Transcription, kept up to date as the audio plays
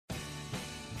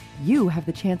you have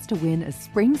the chance to win a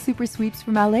spring super sweeps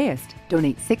from LAist.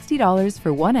 Donate $60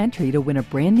 for one entry to win a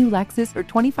brand new Lexus or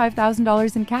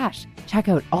 $25,000 in cash. Check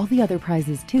out all the other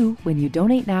prizes too when you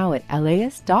donate now at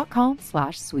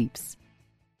laist.com/sweeps.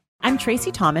 I'm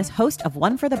Tracy Thomas, host of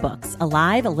One for the Books, a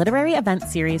live literary event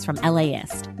series from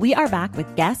LAist. We are back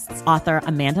with guests, author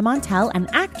Amanda Montell and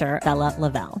actor Bella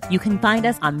Lavelle. You can find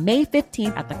us on May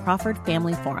 15th at the Crawford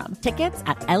Family Forum. Tickets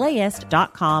at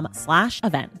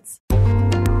laist.com/events.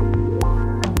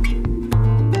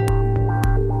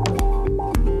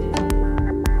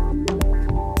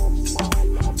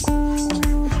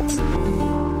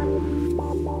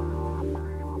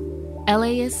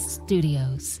 LAist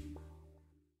Studios.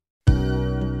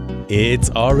 It's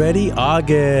already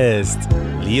August.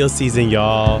 Leo season,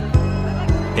 y'all.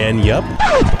 And yup,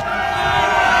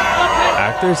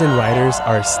 actors and writers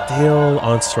are still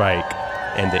on strike,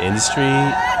 and the industry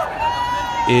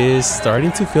is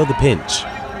starting to feel the pinch.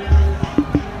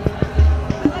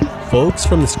 Folks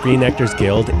from the Screen Actors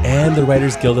Guild and the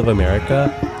Writers Guild of America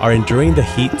are enduring the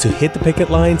heat to hit the picket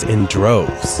lines in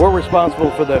droves. We're responsible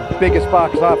for the biggest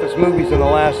box office movies in the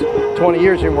last 20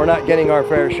 years, and we're not getting our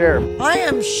fair share. I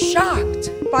am shocked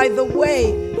by the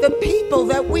way the people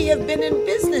that we have been in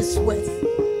business with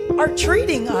are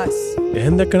treating us.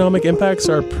 And the economic impacts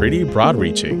are pretty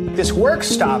broad-reaching. This work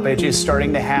stoppage is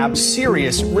starting to have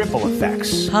serious ripple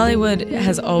effects. Hollywood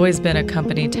has always been a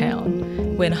company town.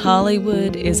 When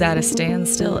Hollywood is at a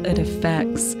standstill, it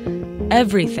affects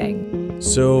everything.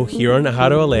 So here on How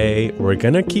to LA, we're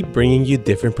gonna keep bringing you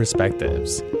different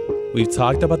perspectives. We've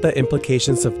talked about the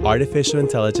implications of artificial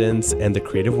intelligence and the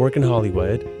creative work in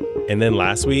Hollywood. And then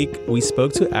last week, we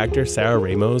spoke to actor Sarah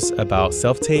Ramos about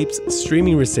self-tapes,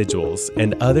 streaming residuals,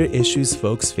 and other issues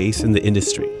folks face in the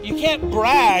industry. You can't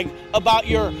brag about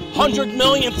your 100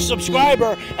 millionth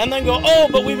subscriber and then go, oh,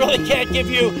 but we really can't give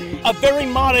you a very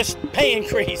modest pay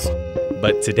increase.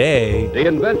 But today, the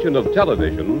invention of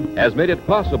television has made it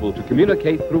possible to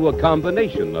communicate through a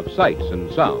combination of sights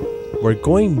and sound. We're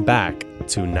going back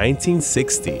to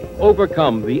 1960.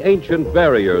 Overcome the ancient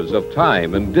barriers of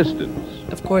time and distance.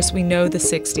 Of course, we know the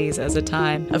 60s as a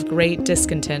time of great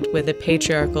discontent with a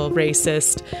patriarchal,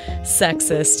 racist,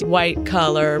 sexist,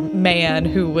 white-collar man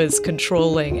who was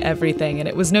controlling everything, and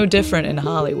it was no different in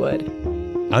Hollywood.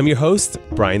 I'm your host,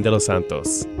 Brian De Los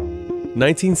Santos.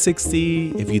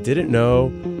 1960, if you didn't know,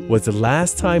 was the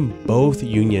last time both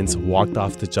unions walked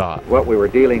off the job. What we were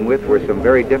dealing with were some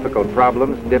very difficult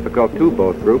problems, difficult to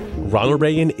both groups. Ronald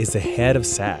Reagan is the head of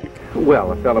SAG. Well,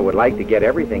 a fellow would like to get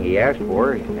everything he asked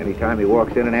for anytime he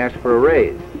walks in and asks for a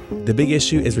raise. The big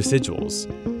issue is residuals.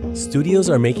 Studios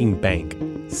are making bank,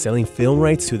 selling film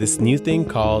rights to this new thing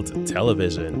called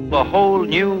television. A whole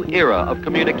new era of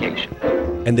communication.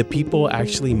 And the people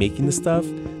actually making the stuff,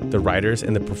 the writers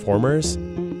and the performers,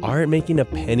 aren't making a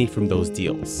penny from those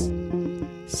deals.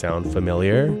 Sound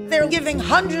familiar? They're giving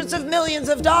hundreds of millions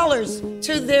of dollars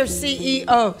to their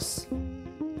CEOs.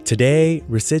 Today,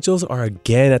 residuals are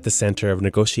again at the center of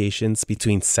negotiations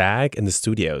between SAG and the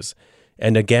studios.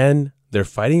 And again, they're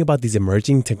fighting about these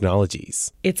emerging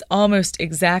technologies. It's almost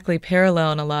exactly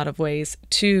parallel in a lot of ways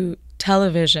to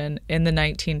television in the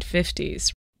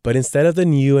 1950s. But instead of the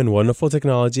new and wonderful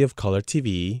technology of color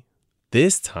TV,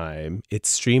 this time it's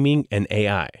streaming and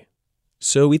AI.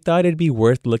 So we thought it'd be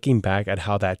worth looking back at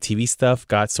how that TV stuff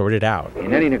got sorted out.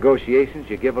 In any negotiations,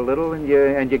 you give a little and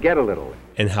you get a little.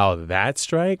 And how that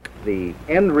strike, the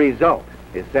end result,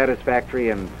 is satisfactory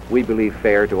and we believe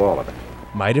fair to all of us,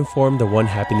 might inform the one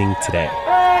happening today.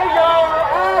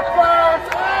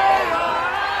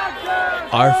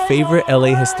 Our favorite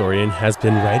LA historian has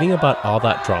been writing about all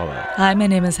that drama. Hi, my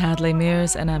name is Hadley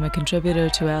Mears, and I'm a contributor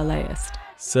to LAist.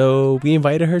 So we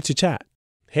invited her to chat.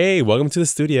 Hey, welcome to the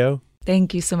studio.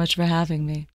 Thank you so much for having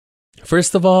me.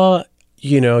 First of all,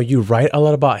 you write a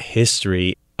lot about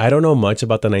history. I don't know much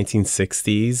about the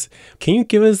 1960s. Can you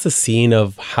give us the scene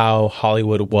of how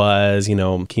Hollywood was?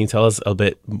 Can you tell us a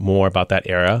bit more about that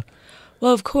era?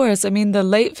 Well, of course. I mean, the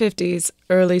late 50s,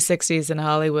 early 60s in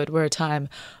Hollywood were a time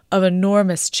of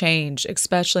enormous change,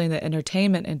 especially in the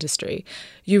entertainment industry.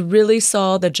 You really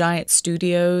saw the giant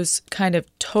studios kind of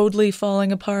totally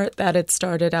falling apart that had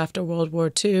started after World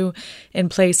War II in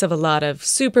place of a lot of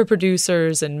super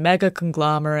producers and mega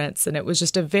conglomerates, and it was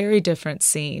just a very different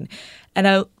scene. And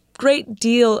a great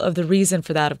deal of the reason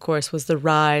for that, of course, was the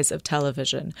rise of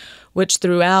television, which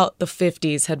throughout the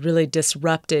 50s had really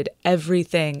disrupted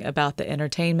everything about the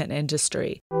entertainment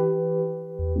industry.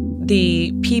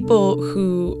 The people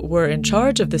who were in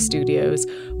charge of the studios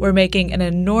were making an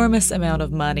enormous amount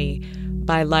of money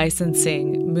by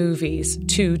licensing movies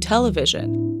to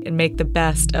television and make the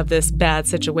best of this bad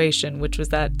situation, which was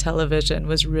that television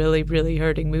was really, really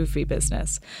hurting movie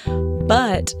business.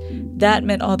 But that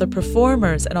meant all the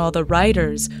performers and all the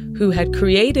writers who had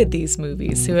created these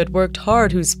movies, who had worked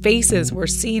hard, whose faces were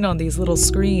seen on these little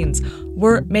screens,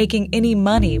 weren't making any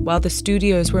money while the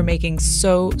studios were making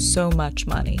so much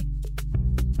money.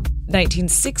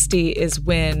 1960 is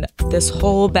when this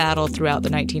whole battle throughout the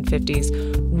 1950s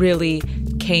really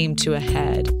came to a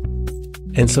head.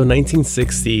 And so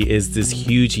 1960 is this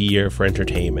huge year for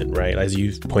entertainment, right? As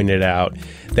you pointed out,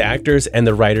 the actors and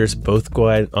the writers both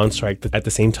go on strike at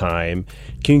the same time.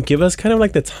 Can you give us kind of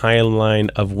like the timeline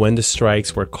of when the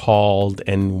strikes were called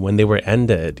and when they were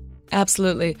ended?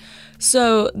 Absolutely.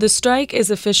 So the strike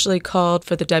is officially called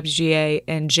for the WGA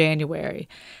in January,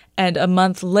 and a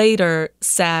month later,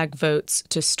 SAG votes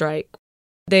to strike.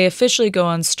 They officially go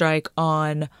on strike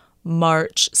on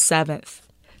March 7th.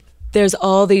 There's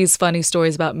all these funny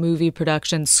stories about movie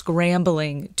production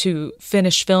scrambling to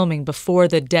finish filming before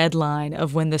the deadline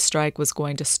of when the strike was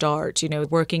going to start,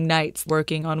 working nights,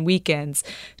 working on weekends,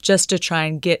 just to try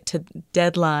and get to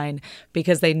deadline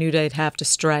because they knew they'd have to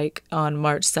strike on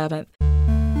March 7th.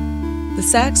 The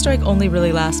SAG strike only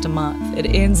really lasts a month. It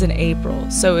ends in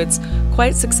April, so it's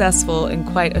quite successful in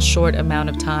quite a short amount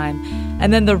of time.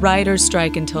 And then the writers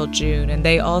strike until June, and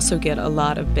they also get a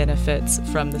lot of benefits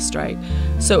from the strike.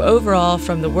 So overall,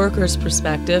 from the workers'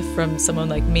 perspective, from someone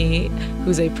like me,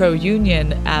 who's a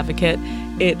pro-union advocate,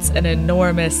 it's an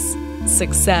enormous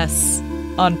success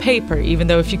on paper, even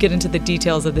though if you get into the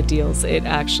details of the deals, it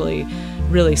actually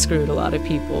really screwed a lot of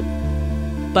people.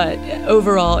 But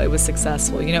overall, it was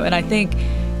successful, and I think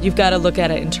you've got to look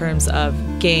at it in terms of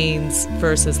gains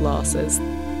versus losses.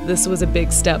 This was a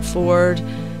big step forward,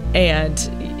 and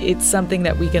it's something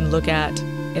that we can look at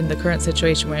in the current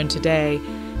situation we're in today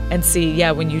and see,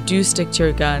 when you do stick to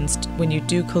your guns, when you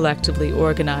do collectively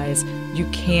organize, you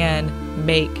can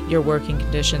make your working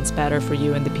conditions better for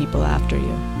you and the people after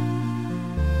you.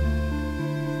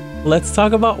 Let's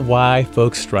talk about why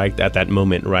folks striked at that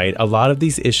moment, right? A lot of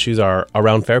these issues are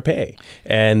around fair pay.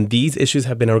 And these issues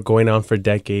have been going on for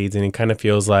decades, and it kind of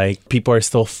feels like people are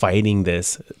still fighting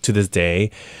this to this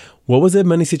day. What was the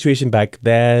money situation back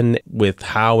then with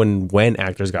how and when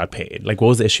actors got paid? Like, what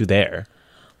was the issue there?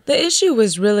 The issue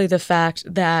was really the fact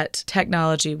that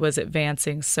technology was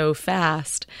advancing so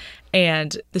fast,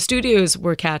 and the studios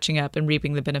were catching up and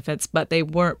reaping the benefits, but they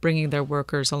weren't bringing their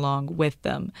workers along with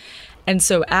them. And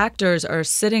so actors are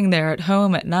sitting there at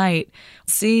home at night,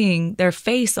 seeing their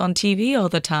face on TV all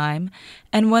the time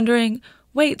and wondering,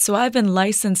 wait, so I've been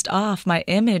licensed off my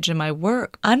image and my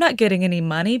work. I'm not getting any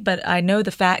money, but I know the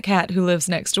fat cat who lives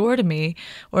next door to me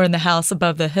or in the house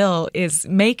above the hill is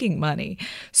making money.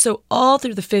 So all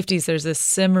through the 50s, there's this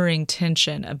simmering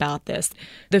tension about this.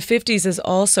 The 50s is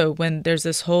also when there's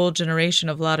this whole generation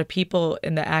of a lot of people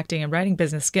in the acting and writing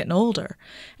business getting older,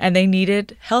 and they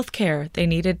needed health care, they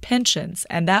needed pensions,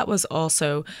 and that was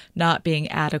also not being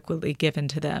adequately given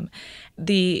to them.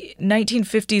 The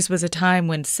 1950s was a time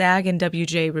when SAG and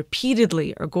WGA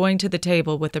repeatedly are going to the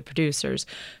table with the producers,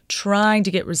 trying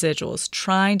to get residuals,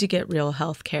 trying to get real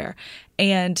health care.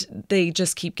 And they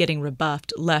just keep getting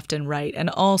rebuffed left and right, and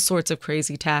all sorts of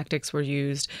crazy tactics were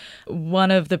used. One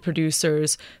of the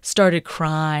producers started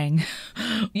crying.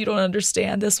 You don't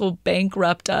understand. This will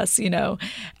bankrupt us,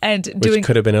 and which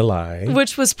could have been a lie.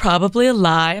 Which was probably a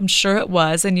lie. I'm sure it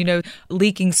was. And,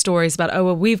 leaking stories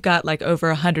about, we've got like over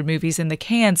 100 movies in the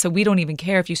can, so we don't even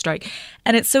care if you strike.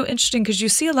 And it's so interesting because you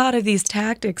see a lot of these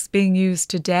tactics being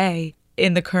used today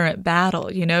in the current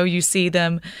battle. You see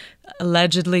them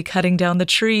allegedly cutting down the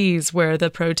trees where the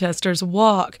protesters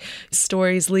walk,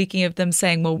 stories leaking of them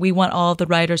saying, well, we want all the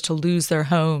writers to lose their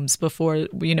homes before,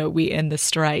 we end the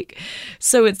strike.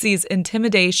 So it's these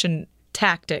intimidation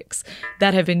tactics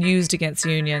that have been used against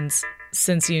unions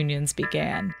since unions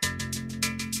began.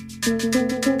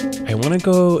 I want to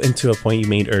go into a point you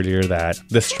made earlier that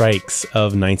the strikes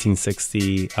of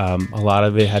 1960, a lot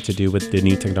of it had to do with the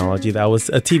new technology. That was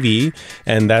a TV,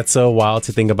 and that's so wild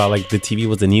to think about, like the TV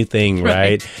was a new thing,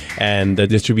 right? And the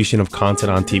distribution of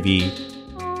content on TV.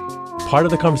 Part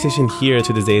of the conversation here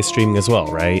to this day is streaming as well,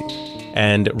 right?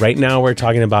 And right now we're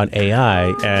talking about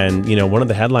AI, and one of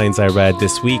the headlines I read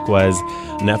this week was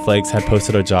Netflix had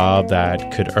posted a job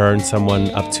that could earn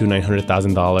someone up to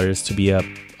 $900,000 to be a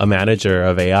manager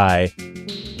of AI.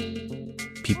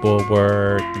 People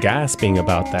were gasping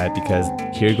about that because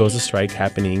here goes a strike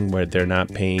happening where they're not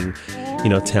paying,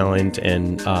 talent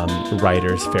and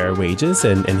writers fair wages,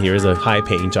 and here's a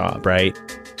high-paying job, right?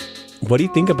 What do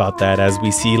you think about that as we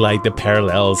see like the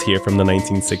parallels here from the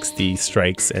 1960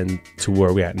 strikes and to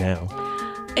where we're at now?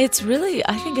 I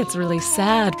think it's really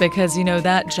sad because,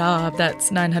 that job,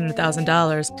 that's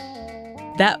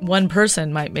 $900,000. That one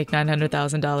person might make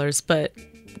 $900,000, but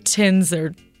tens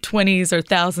or 20s or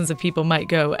thousands of people might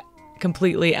go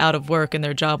completely out of work and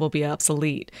their job will be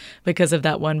obsolete because of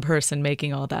that one person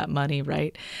making all that money,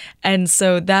 right? And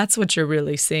so that's what you're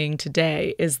really seeing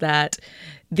today is that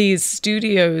these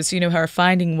studios, are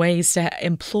finding ways to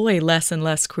employ less and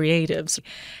less creatives.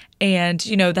 And,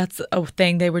 that's a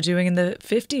thing they were doing in the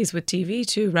 50s with TV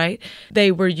too, right?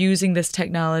 They were using this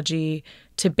technology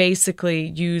to basically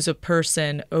use a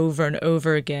person over and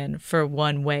over again for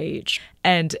one wage.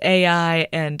 And AI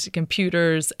and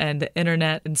computers and the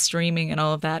internet and streaming and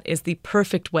all of that is the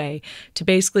perfect way to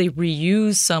basically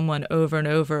reuse someone over and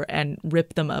over and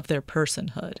rip them of their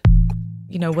personhood.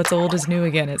 What's old is new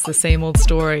again. It's the same old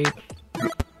story.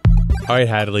 All right,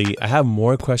 Hadley, I have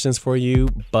more questions for you,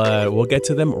 but we'll get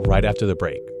to them right after the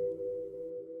break.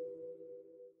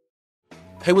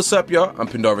 Hey, what's up, y'all? I'm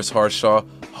Pendarvis Harshaw,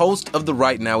 host of the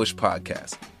Right Nowish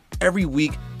podcast. Every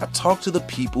week, I talk to the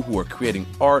people who are creating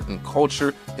art and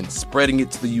culture and spreading it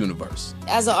to the universe.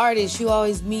 As an artist, you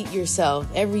always meet yourself.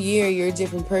 Every year, you're a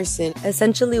different person.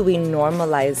 Essentially, we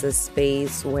normalize a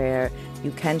space where you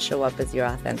can show up as your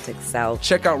authentic self.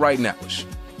 Check out Right Nowish.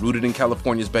 Rooted in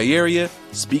California's Bay Area,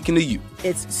 speaking to you.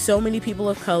 It's so many people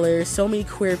of color, so many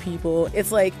queer people.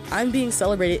 It's like I'm being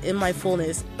celebrated in my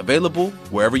fullness. Available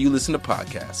wherever you listen to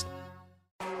podcasts.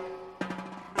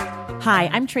 Hi,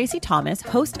 I'm Tracy Thomas,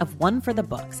 host of One for the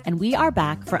Books, and we are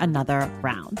back for another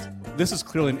round. This is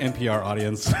clearly an NPR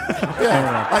audience.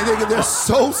 Yeah, I think they're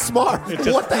so smart.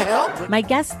 What the hell? My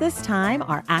guests this time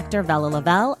are actor Vella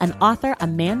Lavelle and author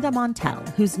Amanda Montell,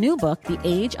 whose new book, The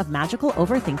Age of Magical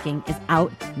Overthinking, is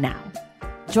out now.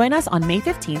 Join us on May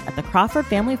 15th at the Crawford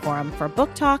Family Forum for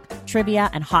book talk,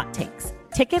 trivia, and hot takes.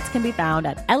 Tickets can be found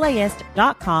at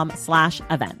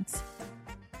laist.com/events.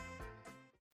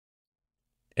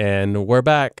 And we're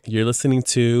back. You're listening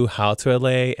to How to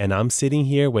LA, and I'm sitting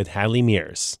here with Hadley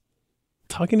Mears.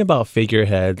 Talking about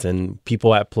figureheads and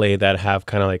people at play that have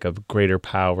kind of like a greater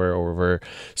power over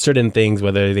certain things,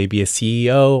 whether they be a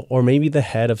CEO or maybe the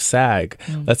head of SAG.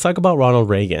 Let's talk about Ronald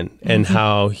Reagan and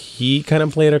how he kind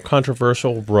of played a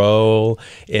controversial role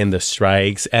in the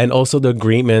strikes and also the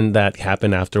agreement that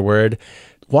happened afterward.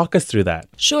 Walk us through that.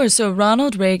 Sure. So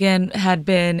Ronald Reagan had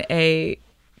been a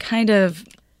kind of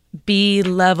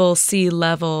B-level,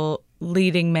 C-level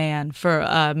leading man for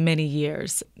many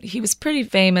years. He was pretty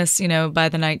famous, by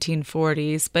the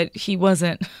 1940s, but he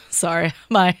wasn't, sorry,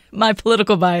 my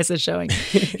political bias is showing.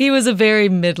 He was a very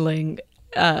middling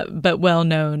but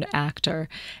well-known actor.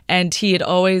 And he had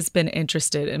always been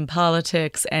interested in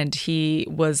politics, and he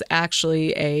was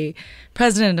actually a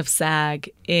president of SAG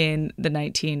in the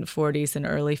 1940s and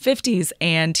early 50s,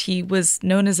 and he was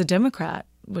known as a Democrat,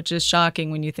 which is shocking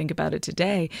when you think about it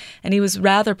today. And he was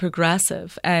rather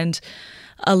progressive. And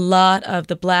a lot of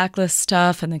the blacklist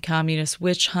stuff and the communist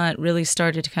witch hunt really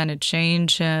started to kind of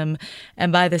change him.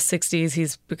 And by the 60s,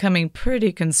 he's becoming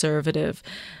pretty conservative.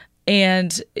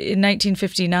 And in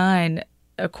 1959,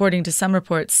 according to some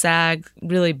reports, SAG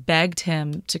really begged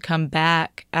him to come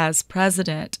back as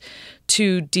president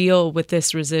to deal with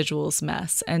this residuals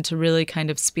mess and to really kind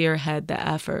of spearhead the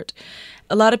effort.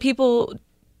 A lot of people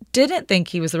didn't think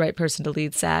he was the right person to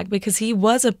lead SAG because he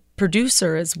was a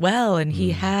producer as well, and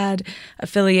he had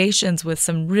affiliations with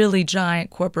some really giant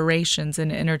corporations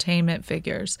and entertainment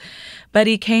figures. But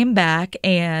he came back,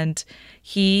 and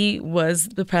he was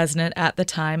the president at the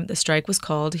time the strike was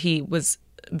called. He was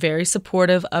very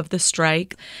supportive of the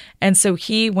strike. And so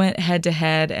he went head to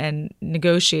head and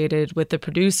negotiated with the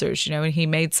producers, and he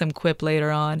made some quip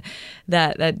later on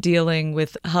that dealing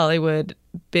with Hollywood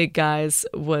big guys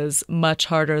was much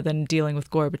harder than dealing with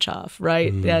Gorbachev,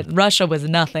 right? That Russia was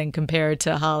nothing compared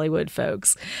to Hollywood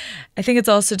folks. I think it's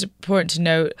also important to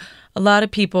note a lot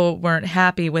of people weren't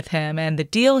happy with him and the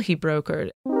deal he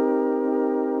brokered.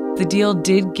 The deal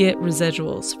did get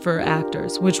residuals for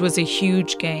actors, which was a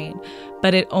huge gain,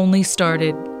 but it only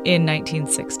started in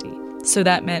 1960. So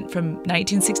that meant from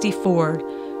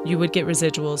 1964, you would get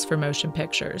residuals for motion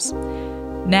pictures.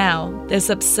 Now, this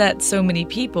upset so many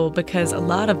people because a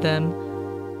lot of them,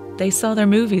 they saw their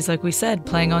movies, like we said,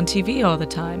 playing on TV all the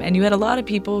time. And you had a lot of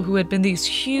people who had been these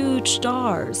huge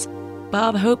stars.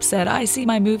 Bob Hope said, I see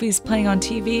my movies playing on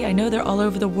TV. I know they're all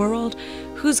over the world.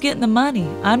 Who's getting the money?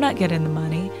 I'm not getting the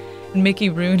money. And Mickey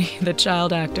Rooney, the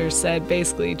child actor, said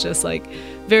basically just like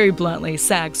very bluntly,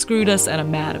 SAG screwed us and I'm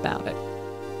mad about it.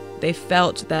 They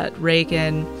felt that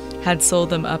Reagan had sold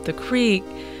them up the creek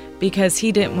because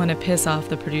he didn't want to piss off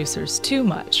the producers too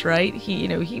much, right? He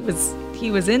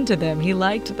was into them. He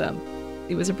liked them.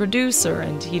 He was a producer,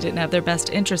 and he didn't have their best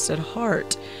interest at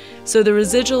heart. So the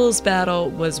residuals battle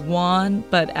was won,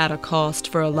 but at a cost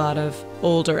for a lot of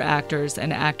older actors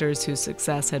and actors whose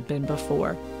success had been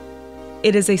before.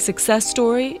 It is a success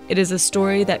story. It is a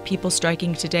story that people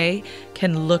striking today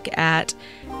can look at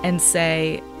and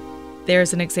say,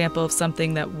 there's an example of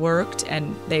something that worked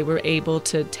and they were able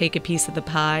to take a piece of the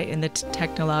pie in the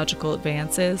technological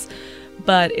advances.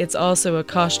 But it's also a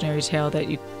cautionary tale that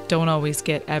you don't always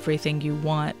get everything you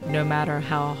want, no matter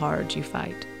how hard you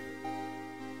fight.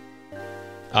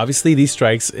 Obviously, these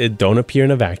strikes, it don't appear in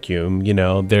a vacuum. You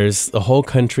know, there's a whole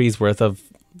country's worth of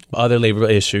other labor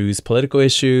issues, political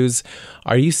issues.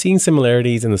 Are you seeing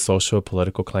similarities in the social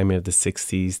political climate of the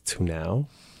 60s to now?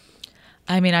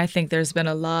 I mean, I think there's been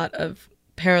a lot of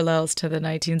parallels to the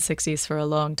 1960s for a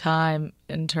long time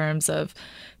in terms of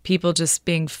people just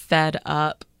being fed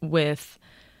up with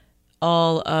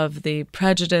all of the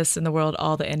prejudice in the world,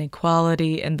 all the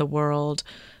inequality in the world,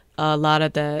 a lot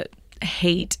of the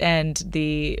hate and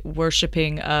the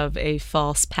worshiping of a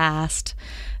false past.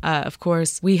 Of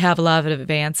course, we have a lot of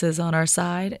advances on our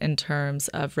side in terms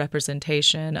of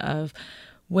representation of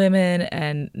women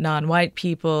and non-white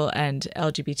people and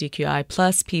LGBTQI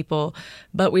plus people,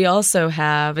 but we also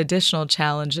have additional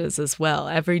challenges as well.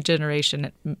 Every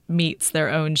generation meets their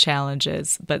own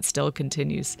challenges, but still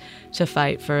continues to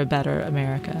fight for a better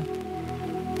America.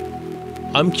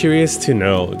 I'm curious to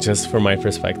know, just from my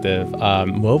perspective,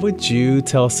 what would you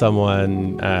tell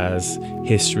someone as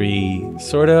history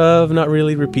sort of not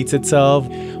really repeats itself?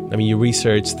 I mean, you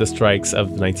researched the strikes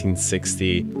of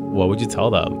 1960. What would you tell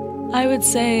them? I would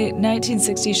say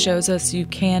 1960 shows us you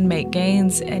can make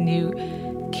gains and you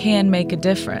can make a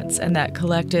difference, and that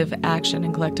collective action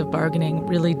and collective bargaining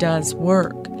really does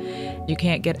work. You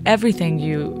can't get everything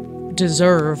you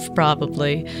deserve,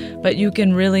 probably, but you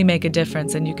can really make a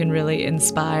difference and you can really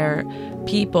inspire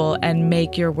people and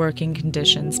make your working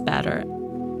conditions better.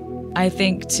 I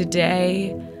think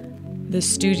today the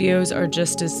studios are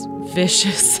just as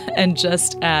vicious and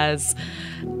just as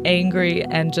angry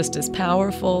and just as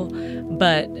powerful,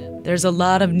 but there's a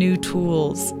lot of new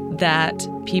tools that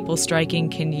people striking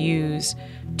can use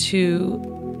to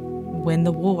win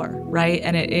the war, right?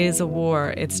 And it is a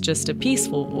war. It's just a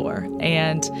peaceful war.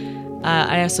 And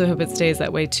I also hope it stays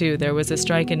that way, too. There was a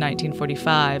strike in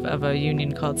 1945 of a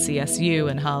union called CSU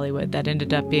in Hollywood that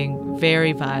ended up being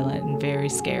very violent and very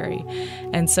scary.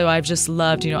 And so I've just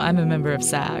loved, I'm a member of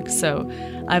SAG, so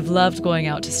I've loved going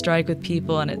out to strike with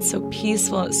people, and it's so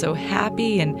peaceful and it's so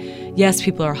happy. And yes,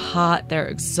 people are hot, they're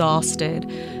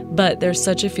exhausted, but there's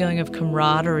such a feeling of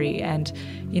camaraderie. And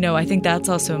I think that's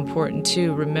also important,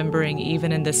 too, remembering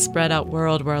even in this spread out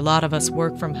world where a lot of us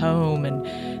work from home and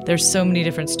there's so many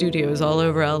different studios all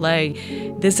over LA,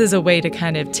 this is a way to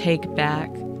kind of take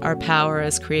back our power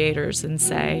as creators and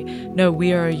say, no,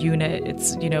 we are a unit.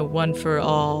 It's, one for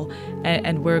all,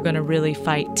 and we're going to really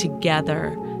fight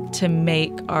together to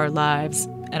make our lives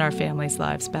and our families'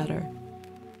 lives better.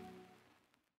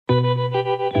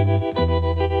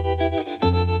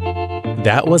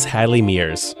 That was Hadley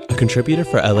Mears, a contributor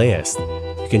for LAist.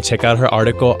 You can check out her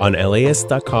article on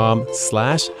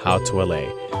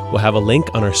laist.com/howtoLA. We'll have a link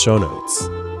on our show notes.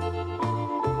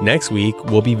 Next week,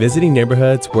 we'll be visiting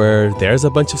neighborhoods where there's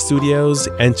a bunch of studios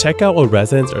and check out what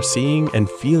residents are seeing and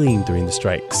feeling during the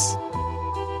strikes.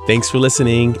 Thanks for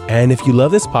listening, and if you love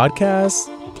this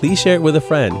podcast, please share it with a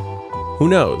friend. Who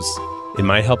knows? It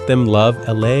might help them love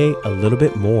LA a little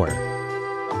bit more.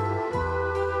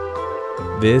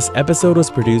 This episode was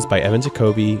produced by Evan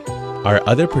Jacoby. Our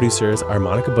other producers are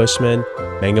Monica Bushman,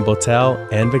 Megan Botel,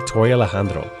 and Victoria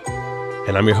Alejandro.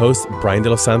 And I'm your host, Brian De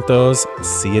Los Santos.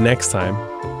 See you next time.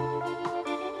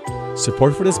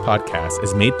 Support for this podcast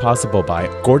is made possible by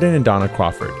Gordon and Donna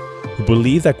Crawford, who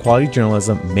believe that quality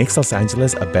journalism makes Los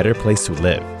Angeles a better place to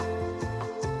live.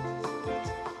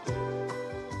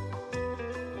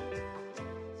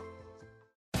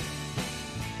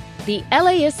 The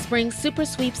LAist Spring Super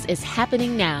Sweeps is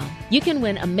happening now. You can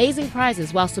win amazing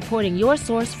prizes while supporting your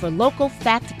source for local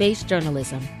fact-based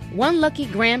journalism. One lucky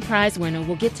grand prize winner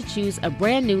will get to choose a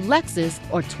brand new Lexus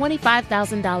or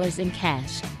 $25,000 in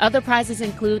cash. Other prizes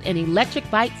include an electric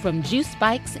bike from Juice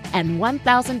Bikes and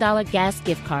 $1,000 gas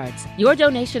gift cards. Your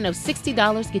donation of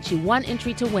 $60 gets you one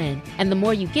entry to win, and the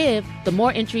more you give, the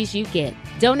more entries you get.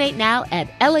 Donate now at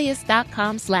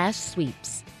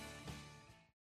laist.com/sweeps.